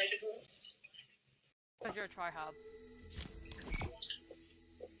 Not relatable. Because you're a tryhard.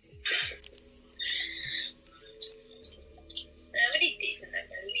 I'm really deep in that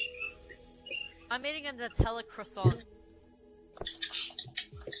movie. I'm eating a Nutella croissant.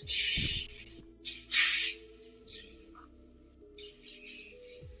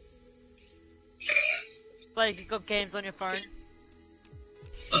 But you got games on your phone.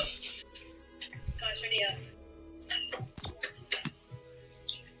 Guys, ready up.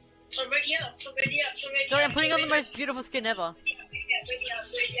 I'm ready up. I'm ready up. I'm ready Sorry, up. I'm putting on the most beautiful skin ever. Ready up. Ready up.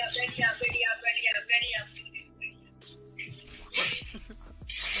 Ready up. Ready up. Ready up. Ready up. Ready up.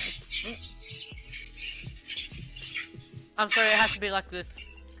 I'm sorry, it has to be like this.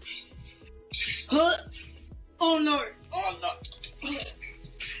 Huh? Oh no! Oh no!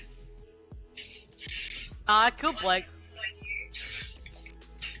 I killed Blake.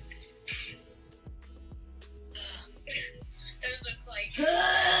 Those look like.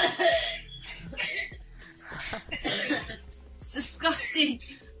 It's disgusting.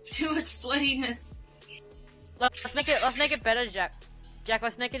 Too much sweatiness. Let's make it better, Jack. Jack,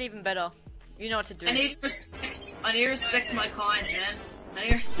 let's make it even better. You know what to do. I need respect. I need respect my kind, man. I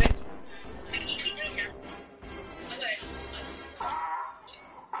need respect. You keep doing that.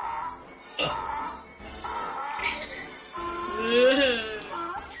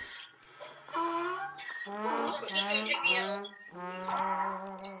 Okay. Take me out.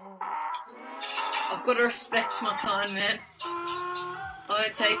 I've got to respect my kind, man. I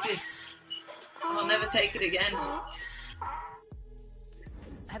don't take this. I'll never take it again.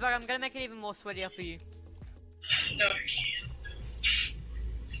 Hey, bug, I'm gonna make it even more sweatier for you. No.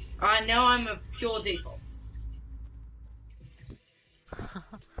 I know I'm a pure default.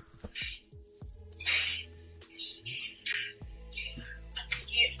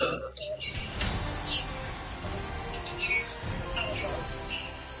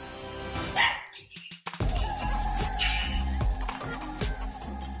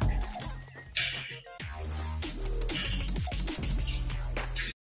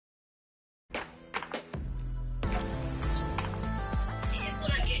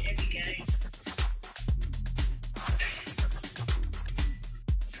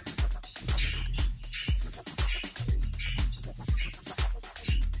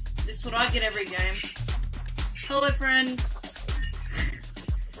 That's what I get every game. Hello, friend.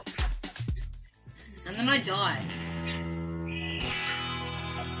 And then I die.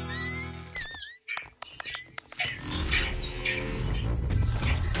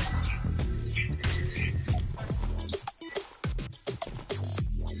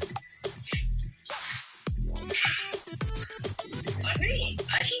 I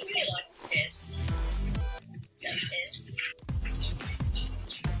actually really like the stairs.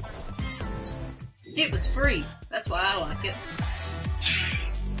 It was free. That's why I like it.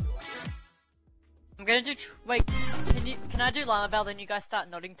 I'm gonna do. Wait, can I do Llama Bell? Then you guys start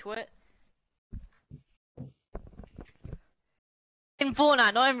nodding to it. In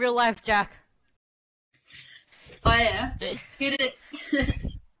Fortnite, not in real life, Jack. Oh yeah. Hit it.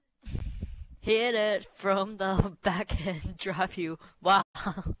 Hit it from the back and drive you. Wow.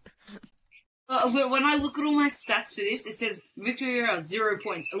 When I look at all my stats for this, it says victory area 0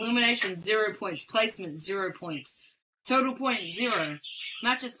 points, illumination 0 points, placement 0 points, total point 0,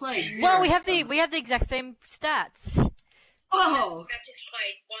 matches played 0. Well, we have the exact same stats. Oh, Matches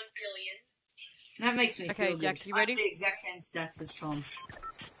played 1 billion. that makes me Okay, feel Jack, good. you ready? I have the exact same stats as Tom.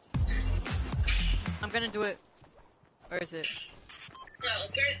 I'm gonna do it. Where is it? No, I'll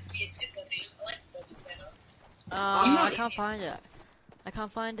go tier 2 Bobby. I like Bobby better. I'm not- I can't find it. I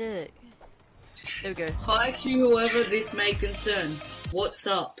can't find it. There we go. Hi to whoever this may concern. What's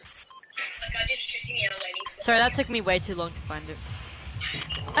up? Like, I did shooting our landing spot. Sorry, that took me way too long to find it.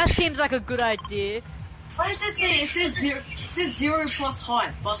 That seems like a good idea. What does it say? It says 0 plus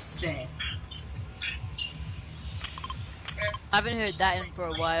height, bus fare. I haven't heard that in for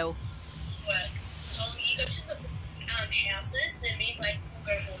a while. Work. So you go to the houses, then me and Blake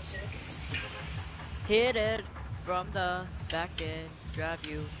will go haunted. Hit it from the back and drive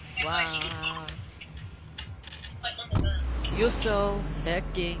you. Wow. Like on the map. You're so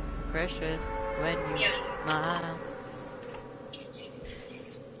hecking precious when you Yeah. smile.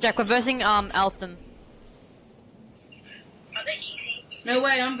 Jack, we're versing Altham. Are they easy? No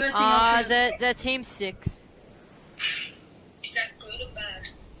way, I'm versing up. They're team 6. Is that good or bad?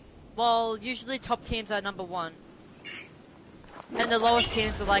 Well, usually top teams are number 1. And the lowest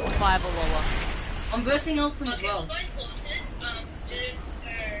teams are like 5 or lower. I'm versing Elfin as Okay, well. we're going haunted.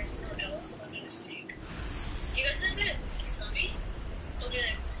 Did someone else or did a stick? You guys are good. Zombie? Or did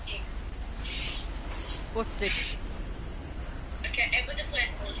a stick? What stick? Okay, and we're just land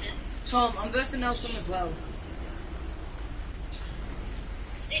haunted. Tom, I'm versing Elfin as well.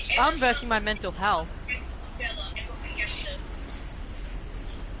 I'm versing my mental health.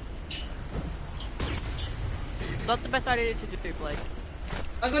 Not the best idea to do, Blake.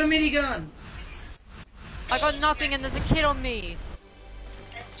 I got a minigun. I got nothing and there's a kid on me.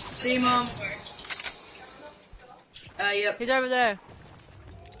 See, Mom. Yep. He's over there.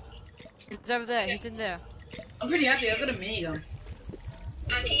 He's over there. He's in there. I'm pretty happy. I got a minigun.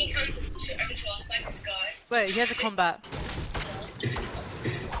 Can you come over to us like Sky? Wait, he has a combat.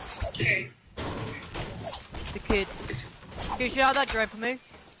 Okay. The kid. Can you shoot out that drone for me?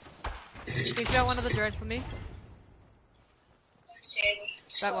 Can you shoot out one of the drones for me?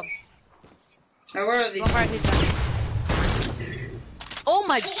 That one. Oh, where are these? One right here, Jack. Oh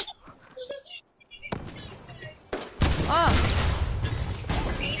my... Ah!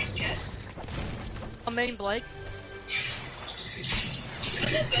 I'm meeting Blake.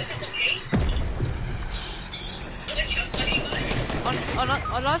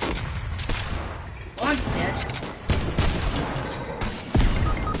 On us? I'm dead.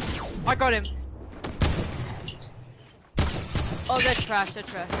 I got him. Oh, they're trash, they're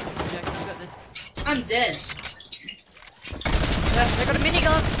trash. Jack, you got this. I'm dead. They got a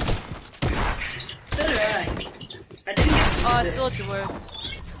minigun! So did I. I didn't get to Oh, use it. still a duo.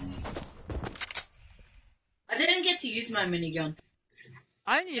 I didn't get to use my minigun.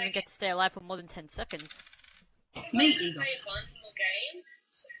 I didn't even get to stay alive for more than 10 seconds. Me either. Play one more game.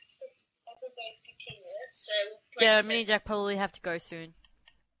 So, I will go 15 minutes. So we'll play Yeah, some- me and Jack probably have to go soon.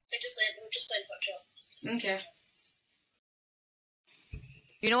 So we'll just land touch up. Okay.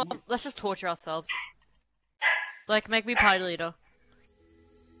 You know what? Let's just torture ourselves. Like, make me party leader.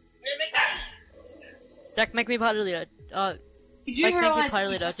 No, make Jack, make me party leader. Did you Like, make me realize party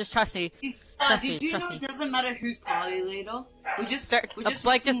we leader. Just trust me. Trust me, did you trust know me. it doesn't matter who's party leader? We just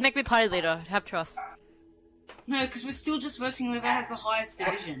Blake, just make me party leader. Have trust. No, because we're still just versing whoever has the highest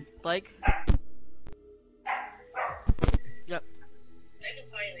division. Blake? Yep. make a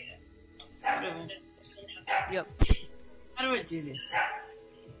party later. Whatever. What's gonna happen? Yep. How do I do this?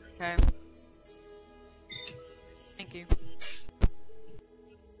 Okay. Thank you.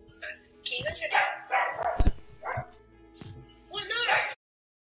 Can you guys hear me?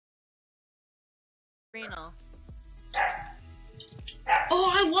 Arena.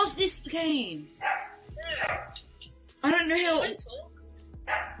 Oh, I love this game. I don't know how it,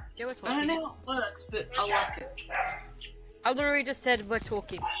 Yeah, we're I don't talking. know how it works, but I like it. I literally just said we're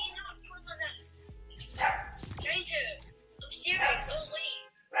talking. Stranger, I'm serious, oh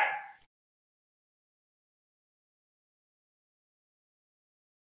wait.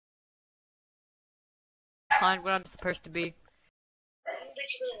 Find what I'm supposed to be.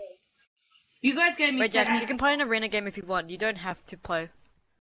 You guys gave me Wait, Jack, 70. you can play an arena game if you want. You don't have to play.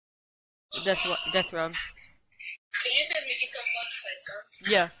 Death Realm. Can you send me yourself lunch place, huh?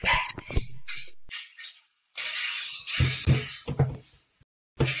 Yeah.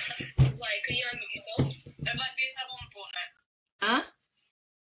 Like, can you unmute yourself? Like, be a sub on Fortnite. Huh?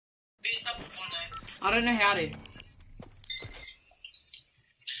 Be a sub on Fortnite. I don't know how to.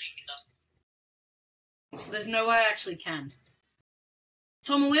 There's no way I actually can.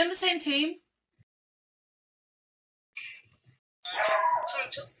 Tom, are we on the same team?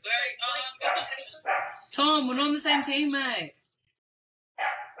 Tom, we're not on the same team, mate. Can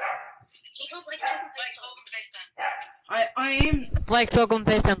you talk like FaceTime? I am. Blake, talk on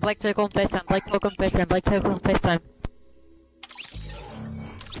FaceTime. Blake, talk on FaceTime. Blake, talk on FaceTime. Blake, talk on FaceTime.